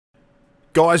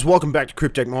Guys, welcome back to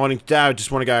Cryptech Mining. Today I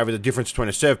just want to go over the difference between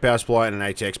a server power supply and an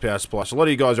ATX power supply. So a lot of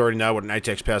you guys already know what an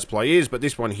ATX power supply is, but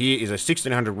this one here is a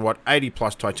 1600 watt 80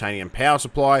 plus titanium power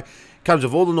supply. Comes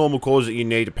with all the normal cores that you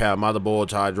need to power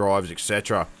motherboards, hard drives,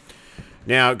 etc.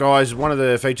 Now guys, one of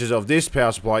the features of this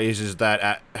power supply is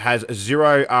that it has a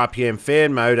 0 RPM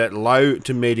fan mode at low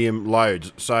to medium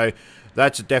loads. So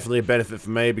that's definitely a benefit for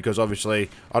me because obviously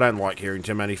I don't like hearing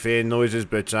too many fan noises,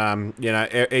 but you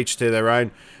know, each to their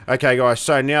own. Okay guys,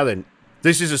 so now then,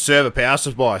 this is a server power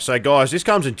supply. So guys, this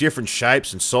comes in different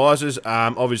shapes and sizes.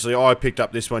 Obviously I picked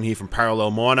up this one here from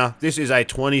Parallel Miner. This is a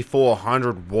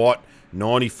 2400 watt,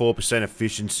 94%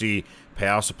 efficiency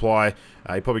power supply.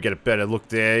 You probably get a better look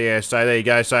there. Yeah, so there you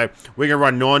go. So we're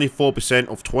going to run 94%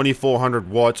 of 2400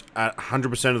 watts at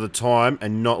 100% of the time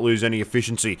and not lose any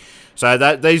efficiency. So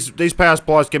that these power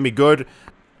supplies can be good,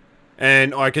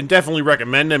 and I can definitely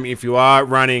recommend them if you are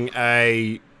running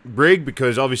a rig,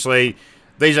 because obviously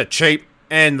these are cheap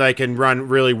and they can run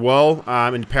really well,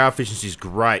 and the power efficiency is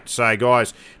great. So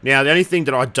guys, now the only thing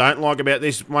that I don't like about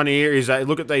this one here is that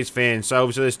look at these fans. So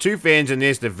obviously there's two fans in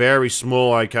this, they're very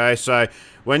small, okay? So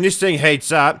when this thing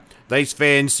heats up, these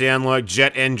fans sound like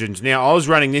jet engines. Now I was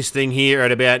running this thing here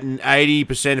at about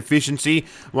 80% efficiency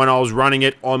when I was running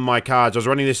it on my cards. I was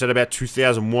running this at about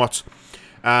 2000 watts.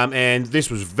 And this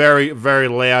was very, very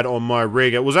loud on my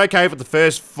rig. It was okay for the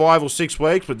first 5 or 6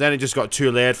 weeks, but then it just got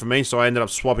too loud for me, so I ended up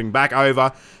swapping back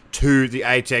over to the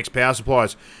ATX power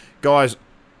supplies. Guys,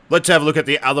 let's have a look at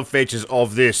the other features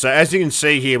of this. So as you can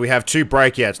see here, we have 2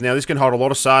 breakouts. Now this can hold a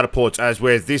lot of SATA ports, as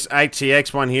with this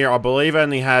ATX one here, I believe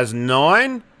only has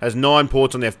 9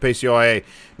 ports on the PCIe.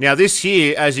 Now this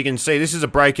here, as you can see, this is a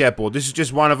breakout board. This is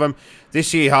just one of them.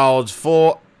 This here holds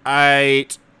 4,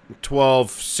 8,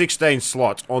 12, 16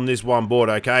 slots on this one board,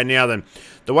 okay? Now then,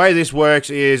 the way this works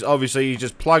is obviously you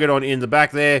just plug it on in the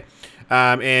back there,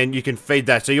 and you can feed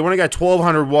that. So you want to go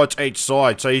 1200 watts each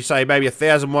side. So you say maybe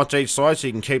 1000 watts each side so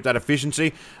you can keep that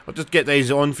efficiency. I'll just get these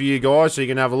on for you guys so you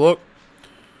can have a look.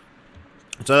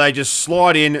 So they just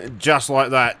slide in just like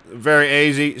that. Very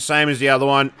easy, same as the other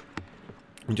one.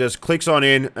 Just clicks on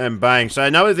in and bang. So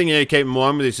another thing you need to keep in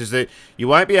mind with this is that you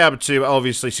won't be able to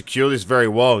obviously secure this very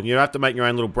well. You have to make your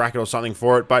own little bracket or something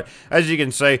for it. But as you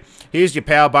can see, here's your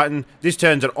power button. This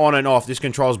turns it on and off. This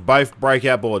controls both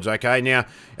breakout boards, okay? Now,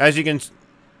 as you can,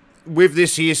 with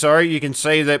this here, sorry, you can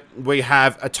see that we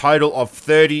have a total of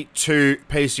 32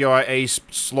 PCIe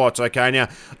slots, okay? Now,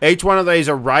 each one of these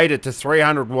are rated to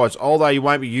 300 watts, although you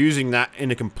won't be using that in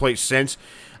a complete sense.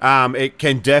 It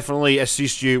can definitely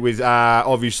assist you with,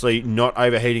 obviously, not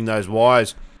overheating those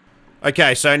wires.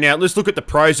 Okay, so now let's look at the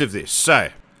pros of this. So,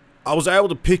 I was able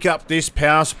to pick up this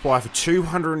power supply for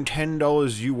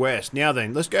 $210 US. Now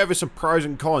then, let's go over some pros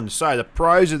and cons. So, the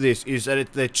pros of this is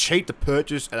that they're cheap to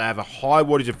purchase and they have a high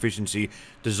wattage efficiency,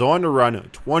 designed to run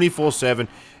 24/7,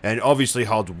 and obviously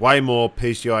holds way more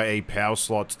PCIe power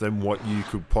slots than what you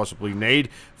could possibly need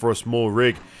for a small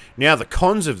rig. Now, the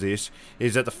cons of this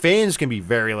is that the fans can be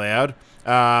very loud,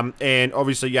 and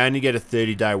obviously you only get a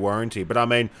 30-day warranty. But I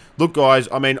mean, look guys,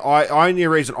 I mean, only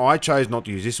reason I chose not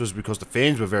to use this was because the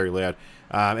fans were very loud.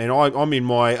 And I'm in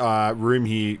my room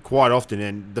here quite often,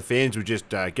 and the fans were just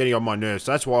getting on my nerves.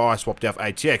 So that's why I swapped out for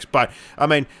ATX. But, I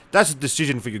mean, that's a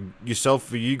decision for yourself,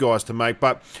 for you guys to make.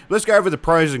 But let's go over the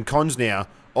pros and cons now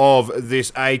of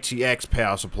this ATX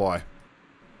power supply.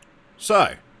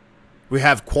 So, we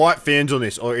have quiet fans on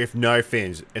this, or if no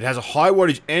fans. It has a high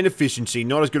wattage and efficiency,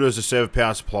 not as good as a server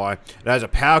power supply. It has a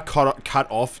power cut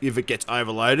off if it gets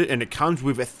overloaded, and it comes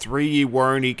with a 3-year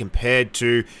warranty compared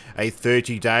to a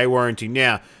 30-day warranty.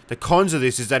 Now, the cons of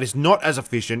this is that it's not as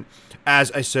efficient as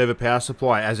a server power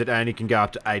supply, as it only can go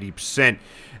up to 80%.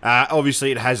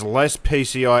 Obviously, it has less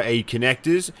PCIe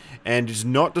connectors, and is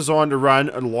not designed to run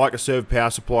like a server power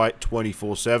supply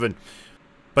 24/7.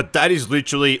 But that is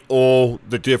literally all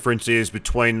the difference is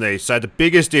between these. So the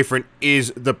biggest difference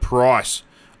is the price.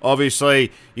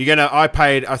 Obviously, I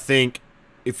paid, I think,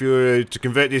 if you were to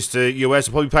convert this to US,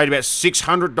 I probably paid about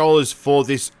 $600 for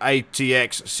this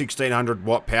ATX 1600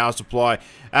 watt power supply,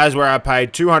 as where I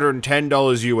paid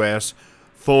 $210 US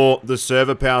for the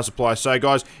server power supply. So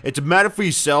guys, it's a matter for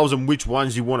yourselves on which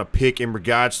ones you want to pick in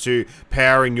regards to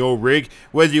powering your rig,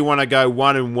 whether you want to go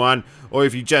 1-in-1, or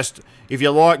if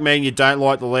you're like me and you don't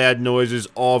like the loud noises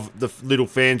of the little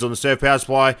fans on the server power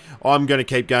supply, I'm going to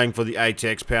keep going for the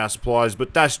ATX power supplies,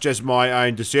 but that's just my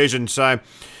own decision. So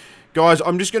guys,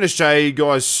 I'm just going to show you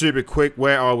guys super quick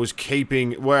where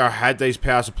I had these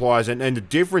power supplies and the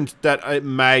difference that it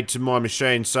made to my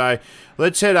machine. So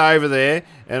let's head over there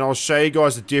and I'll show you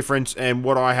guys the difference and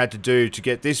what I had to do to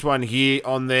get this one here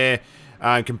on there.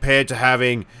 compared to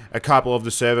having a couple of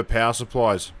the server power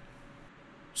supplies.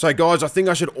 So guys, I think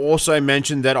I should also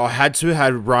mention that I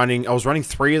was running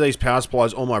 3 of these power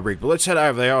supplies on my rig. But let's head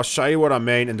over there, I'll show you what I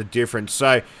mean and the difference.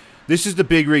 So, this is the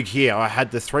big rig here. I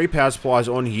had the 3 power supplies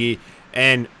on here,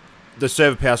 and the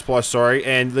server power supplies, sorry,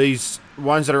 and these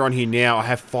ones that are on here now, I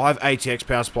have 5 ATX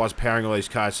power supplies powering all these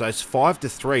cards. So, it's 5 to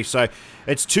 3. So,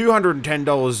 it's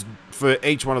 $210 for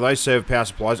each one of those server power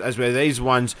supplies, as where these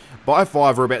ones by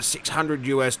 5 are about $600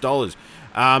 US.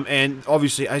 And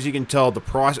obviously, as you can tell, the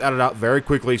price added up very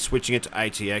quickly switching it to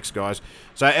ATX, guys.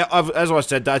 So, as I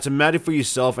said, it's a matter for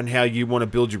yourself and how you want to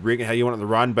build your rig and how you want it to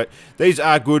run. But these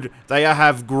are good. They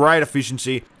have great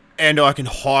efficiency, and I can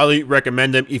highly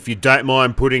recommend them if you don't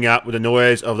mind putting up with the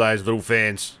noise of those little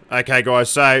fans. Okay, guys,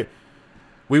 so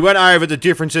we went over the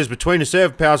differences between the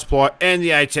server power supply and the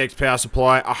ATX power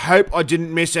supply. I hope I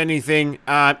didn't miss anything.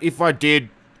 If I did,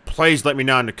 please let me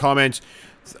know in the comments.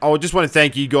 I just want to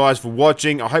thank you guys for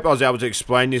watching. I hope I was able to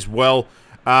explain this well.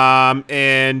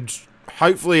 And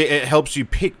hopefully it helps you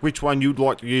pick which one you'd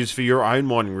like to use for your own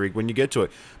mining rig when you get to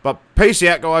it. But peace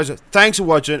out, guys. Thanks for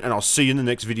watching, and I'll see you in the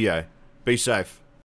next video. Be safe.